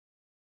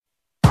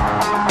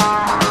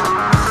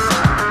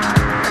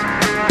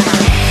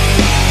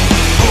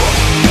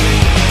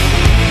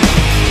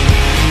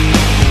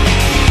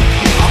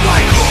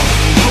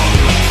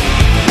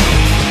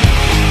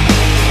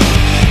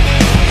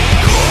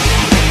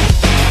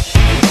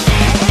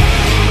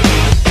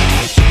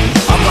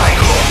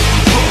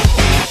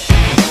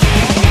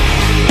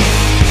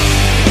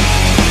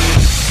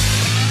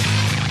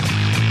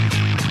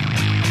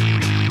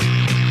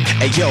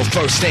yo,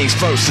 first things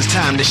first, it's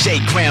time to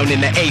shake ground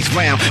in the 8th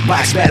round.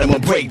 Box battle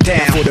and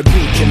breakdown for the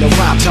beat and the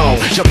rhyme tone.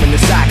 Jump in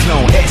the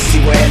cyclone,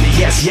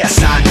 S-C-Y-L-E-S,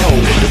 yes I know.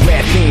 The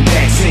rap theme,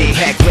 vaccine,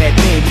 hack rap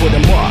theme, put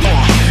them up.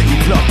 You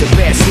pluck the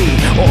bad seed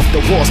off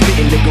the wall,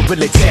 spitting the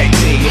gorilla tag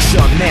team. It's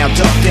up now,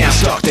 duck down,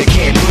 stuck, they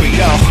can't breathe.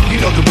 Yo, you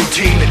know the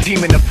routine, the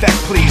demon effect,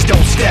 please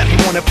don't step. You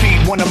wanna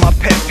feed one of my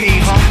pet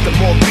peeves? The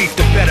more beef,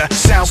 the better.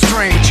 Sounds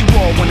strange, you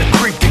all wanna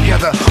creep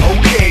together.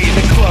 Okay, in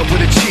the club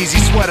with a cheesy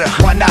sweater.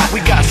 Why not? We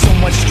got so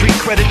much street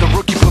credit, the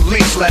rookie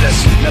police let us.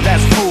 Now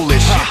that's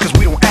foolish, cause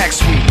we don't act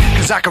sweet.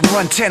 Cause I can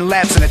run 10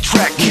 laps in a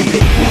track meet.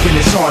 Keep it moving,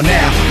 it's on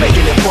now,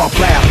 making it bump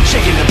loud,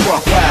 shaking the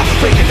buck wild,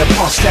 breaking the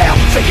punk style,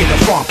 faking the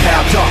funk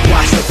pow. Duck,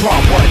 watch the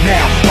pump, what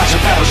now? Watch a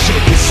battle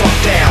shit get sunk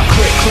down.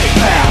 Click, click,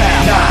 pow,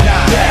 nah,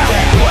 down.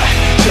 What?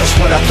 Just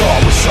what I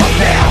thought was up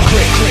now.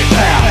 Click, click,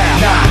 pow,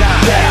 nah,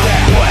 down.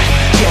 What?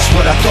 Just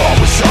what I thought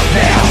was up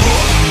now.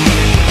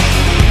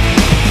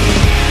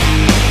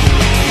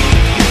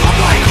 I'm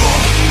like,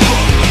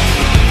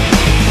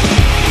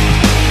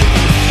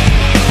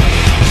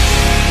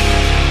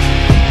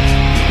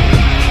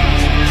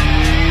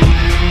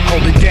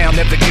 hold it down,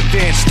 never give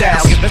in.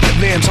 Style, you lift the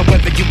limbs on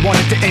whether you want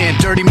it to end.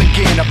 Dirty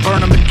McGinn, I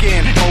burn them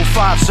again.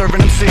 05, serving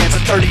them sins. A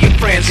 30 of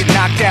friends get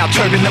knocked out,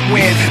 turbulent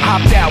wind.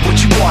 Hopped out, what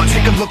you want?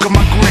 Take a look at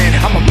my grin.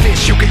 I'm a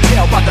bitch, you can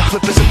tell by the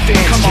flippers of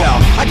fins. Come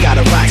on, I got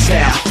a rock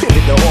style,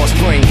 pivot the horse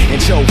spring, and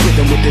Joe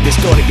rhythm with the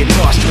distorted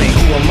guitar string.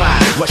 Who am I?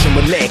 Russian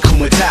Malay,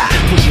 Kumata,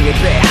 pushing it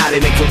back, how they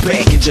make for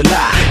back in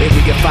July.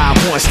 Area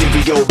 5-1,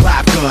 stereo,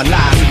 vibe gun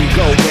live. Here we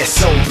go,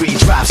 SOB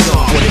drop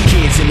song for the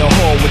kids in the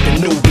hall with the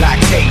new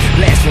block tape.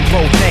 Blast from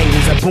both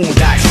angles, a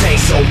boondock say.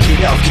 So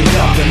get up,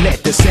 and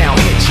let the sound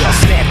hit ya.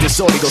 Snap this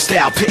audio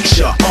style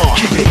picture.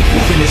 Keep it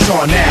moving, it's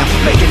on now,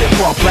 making it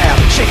bump loud,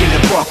 shaking the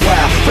buck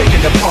wild,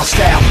 breaking the punk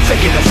style,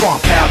 faking the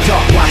funk pow.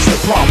 Duck, watch the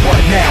pump, what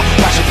now?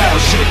 Watch a battle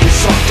shit get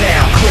sunk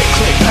down. Click,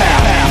 click, pow,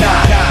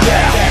 nah,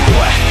 down.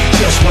 What?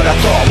 Just what I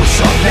thought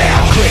was up now.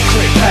 Click,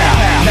 click, pow,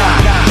 nah,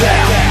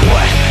 down.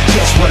 What?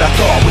 Just what I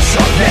thought was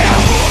up now.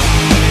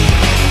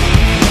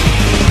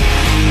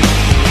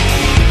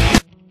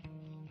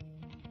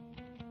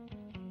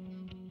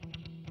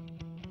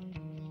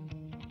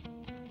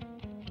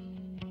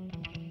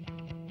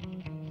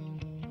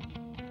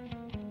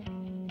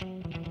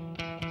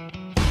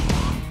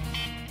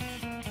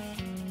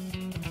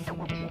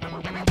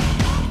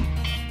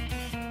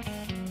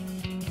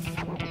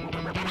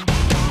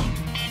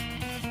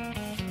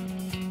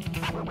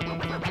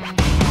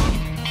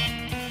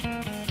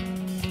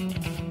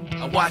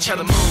 Watch how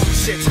the moon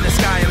sits in the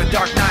sky on a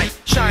dark night,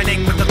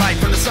 shining with the light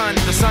from the sun.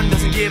 The sun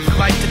doesn't give the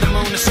light to the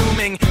moon,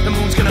 assuming the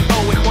moon's gonna go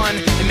with one.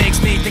 It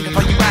makes me think of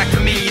how you act for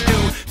me. You do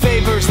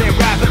favors there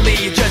rapidly,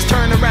 you just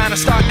turn around and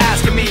start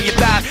asking me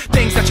about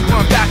things that you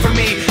want back from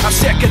me. I'm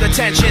sick of the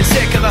tension,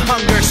 sick of the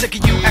hunger, sick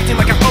of you acting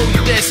like I owe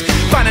you this.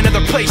 Find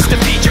another place to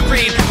feed your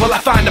greed while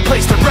I find a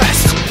place to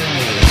rest.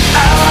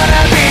 I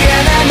wanna be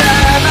in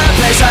another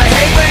place. I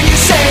hate when you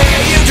say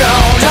you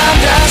don't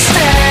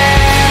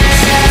understand.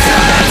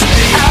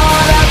 I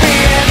wanna be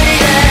in the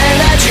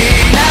energy,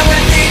 not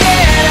with the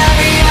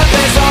enemy a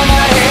place on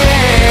my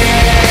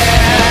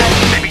head.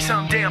 Maybe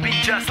someday I'll be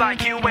just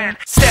like you and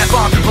step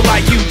on people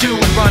like you do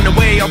and run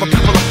away all the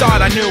people I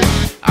thought I knew.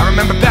 I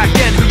remember back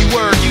then who you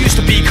were. You used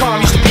to be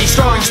calm, used to be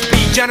strong, used to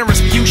be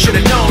generous, but you should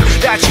have known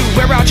that you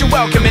wear out your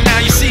welcome, and now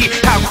you see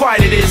how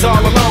quiet it is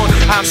all alone.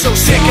 I'm so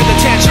sick of the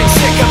tension,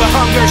 sick of the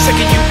hunger, sick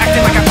of you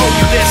acting like I owe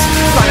you this.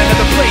 Find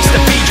another place to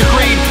feed your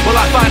greed while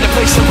I find a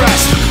place to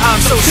rest.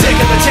 I'm so sick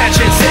of the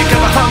tension, sick of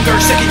the hunger,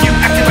 sick of you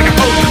acting like I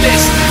owe you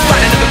this.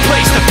 Find another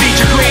place to feed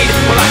your greed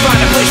while I find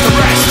a place to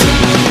rest.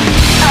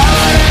 I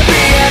wanna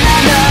be in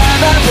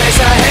another place.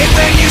 I hate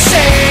when you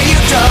say you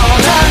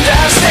don't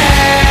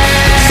understand.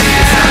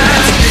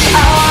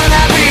 I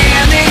wanna be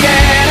in the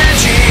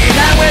energy,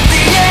 not with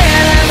the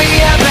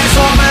enemy a place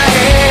on my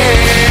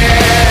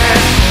head.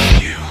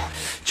 You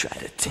try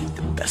to take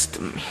the best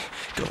of me,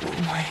 go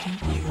away.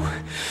 You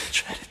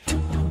try to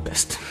take the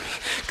best of me,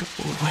 go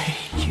away.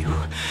 You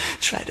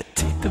try to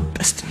take the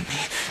best of me,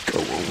 go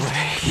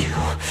away. You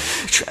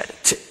try to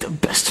take the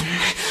best of me.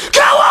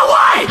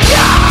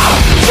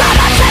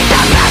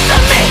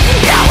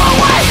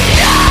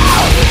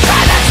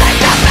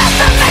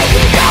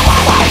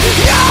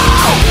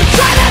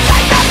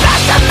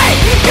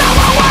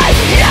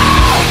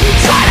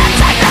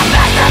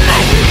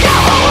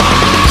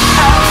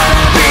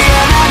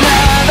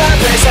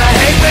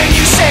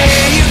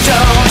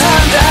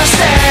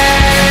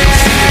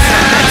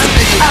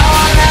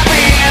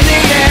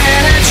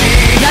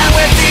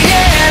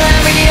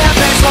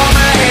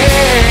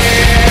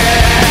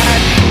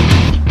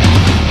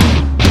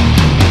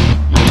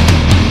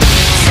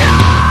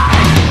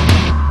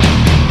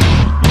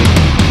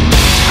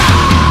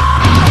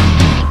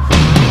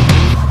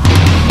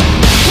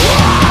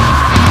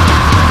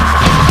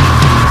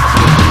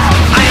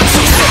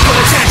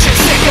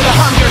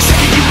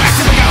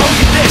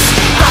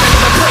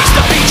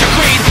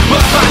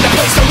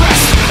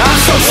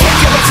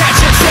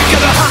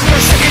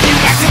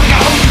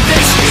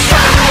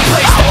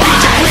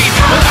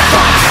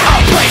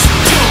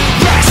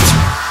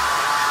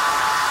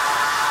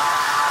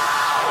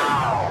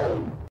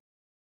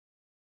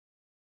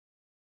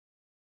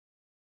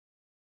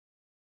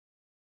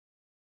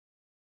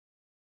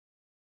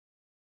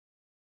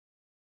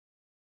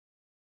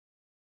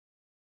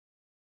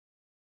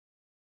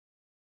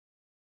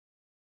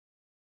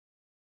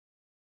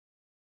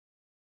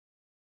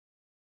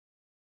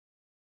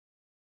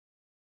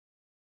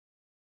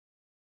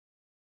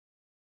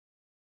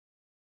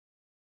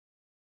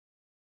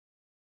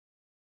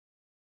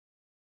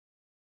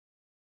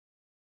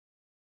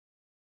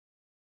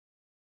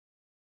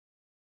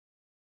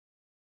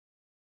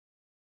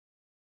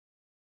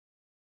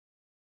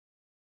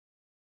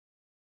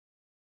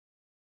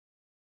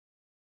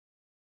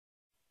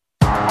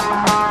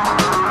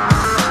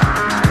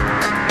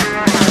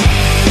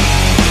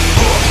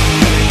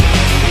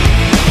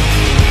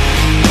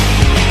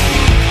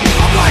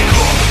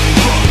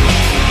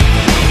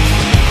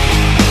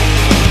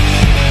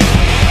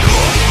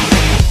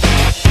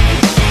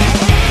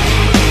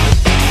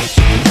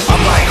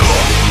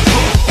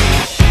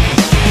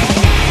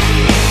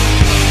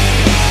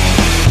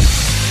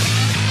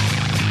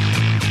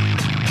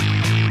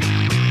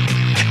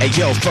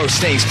 yo,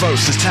 first things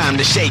first, it's time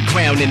to shake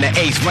ground in the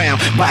 8th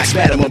round. Box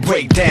battle and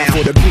breakdown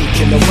for the beat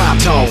and the rhyme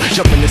tone.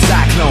 Jump in the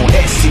cyclone,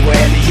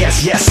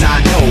 S-C-Y-L-E-S, yes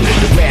I know.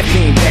 The rap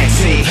theme,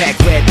 vaccine, hack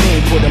red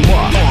theme, put them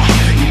up.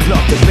 You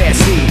pluck the bad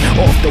seed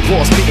off the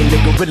wall, spitting the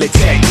gorilla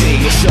tag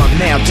team. It's up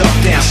now, duck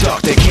down,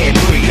 stuck, they can't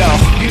breathe. Yo,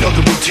 you know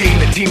the routine,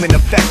 the demon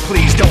effect,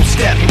 please don't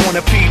step. You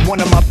wanna feed one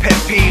of my pet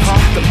peeves?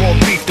 The more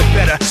beef, the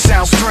better.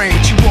 Sounds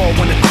strange, you all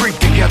wanna creep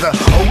together.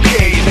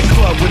 Okay, in the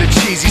club with a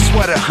cheesy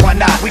sweater. Why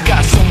not? We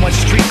got so much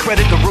street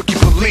credit, the rookie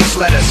police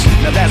let us.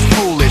 Now that's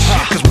foolish,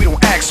 cause we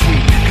don't act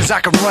sweet. Cause I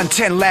can run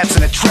 10 laps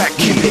in a track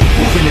meet. Keep it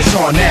moving, it's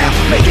on now,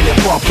 making it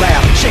bump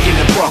loud, shaking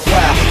the buck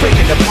wild,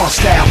 breaking the punk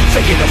style,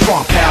 faking the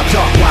funk pow.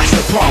 Duck, watch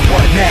the pump,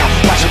 what now?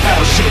 Watch the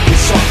paddle shit get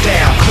sunk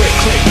down. Click,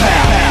 click,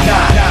 pow,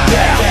 nah,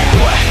 down.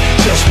 What?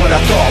 Just what I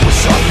thought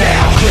was up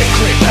now. Click,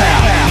 click, pow,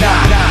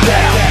 nah,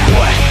 down.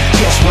 What?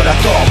 Just what I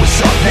thought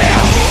was up now.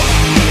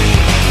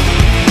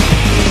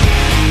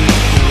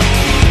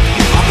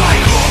 I'm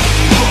like,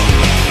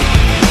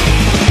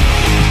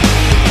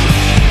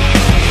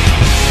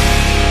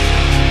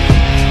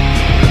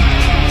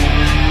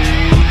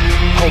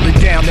 hold it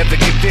down, never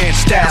give in.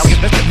 Style, you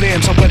lift the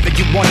limbs on whether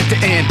you want it to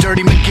end.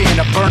 Dirty McGinn,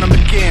 I burn them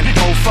again.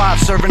 05,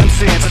 serving them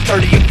sins. A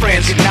 30 of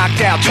friends get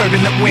knocked out,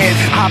 turbulent wind.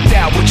 Hopped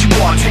out, what you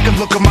want? Take a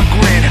look at my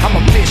grin. I'm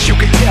a bitch, you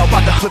can tell by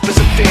the flippers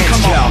of fins.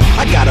 come on,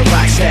 I got a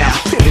rock style,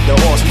 pivot the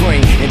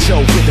offspring, and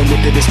Joe rhythm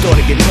with the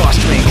distorted guitar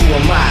string. Who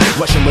am I?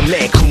 Russian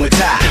Malay,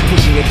 Kumata,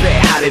 pushing it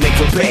back, how they make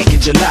for back in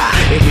July.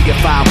 Area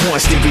 5-1,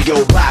 stereo,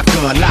 live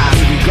gun live.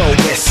 Here we go,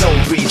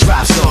 SOB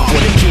drop song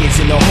for the kids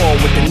in the hall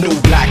with the new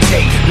block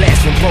tape.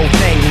 Last from both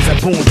angles, a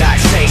boondock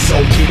say. So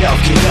get up,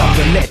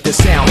 and let the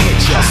sound hit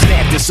ya.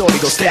 Snap this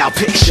audio style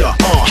picture.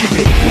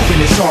 Keep it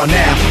moving, it's on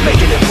now,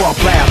 making it bump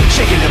loud,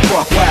 shaking the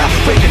buck wild,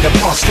 breaking the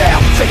punk style,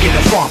 faking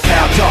the funk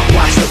pow. Duck,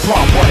 watch the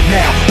pump, what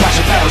now? Watch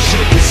the paddle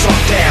shit get sunk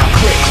down.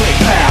 Click, click,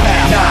 pow,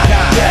 nah,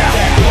 down.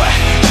 What?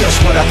 Just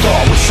what I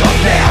thought was up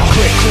now.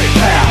 Click, click,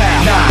 pow,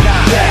 nah,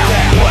 down.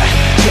 What?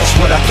 Just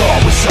what I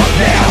thought was up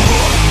now.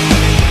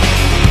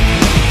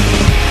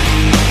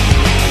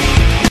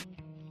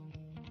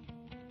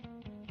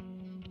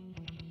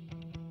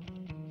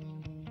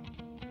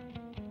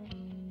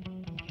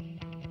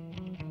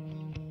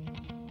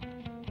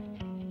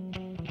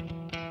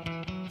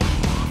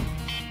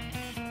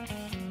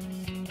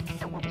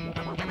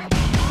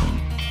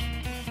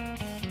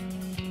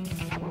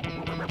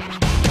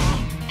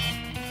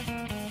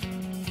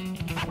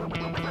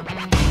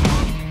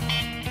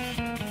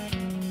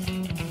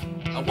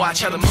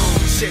 Watch how the moon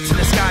sits in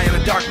the sky on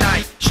a dark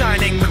night,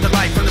 shining with the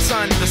light from the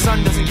sun. The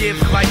sun doesn't give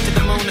light to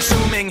the moon,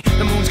 assuming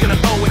the moon's gonna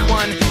owe it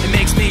one. It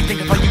makes me think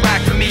of how you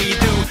act for me. You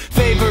do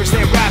favors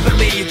there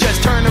rapidly. You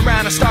just turn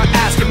around and start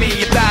asking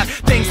me about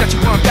things that you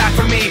want back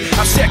from me.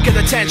 I'm sick of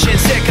the tension,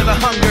 sick of the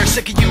hunger,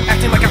 sick of you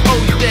acting like I owe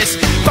you this.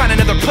 Find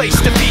another place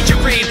to feed your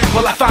greed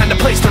while I find a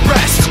place to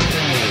rest.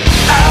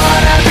 I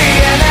wanna be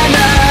in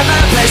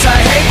another place. I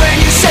hate when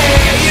you say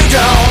you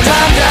don't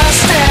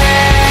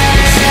understand.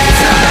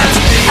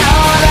 I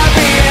wanna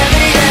be in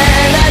the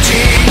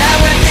energy, not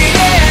with the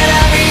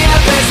enemy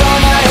up is on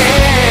my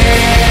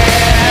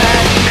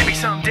head. Maybe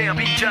someday I'll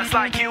be just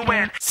like you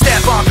and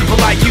step on people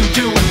like you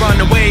do and run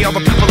away all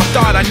the people I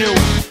thought I knew.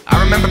 I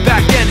remember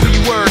back then who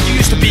you were. You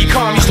used to be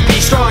calm, used to be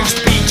strong, used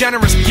to be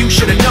generous, but you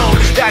should have known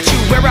that you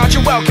wear out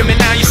your welcome, and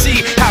now you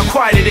see how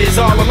quiet it is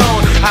all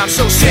alone. I'm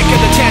so sick of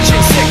the tension,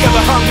 sick of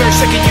the hunger,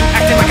 sick of you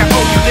acting like I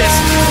owe you this.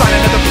 Find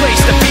another place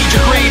to feed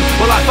your greed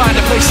while I find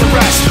a place to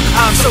rest.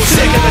 I'm so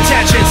sick of the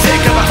tension,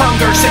 sick of the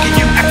hunger, sick of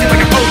you acting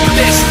like I owe you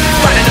this.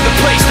 Find another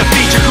place to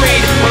feed your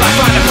greed while I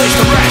find a place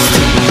to rest.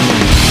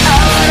 I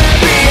wanna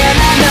be in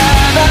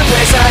another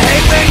place. I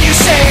hate when you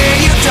say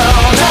you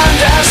don't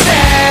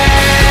understand.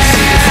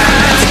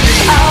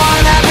 I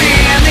wanna be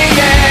in the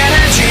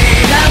energy,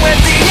 not with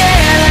the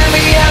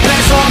enemy up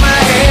is on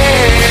my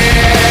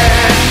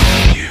head.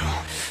 You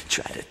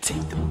try to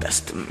take the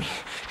best of me,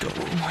 go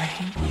away.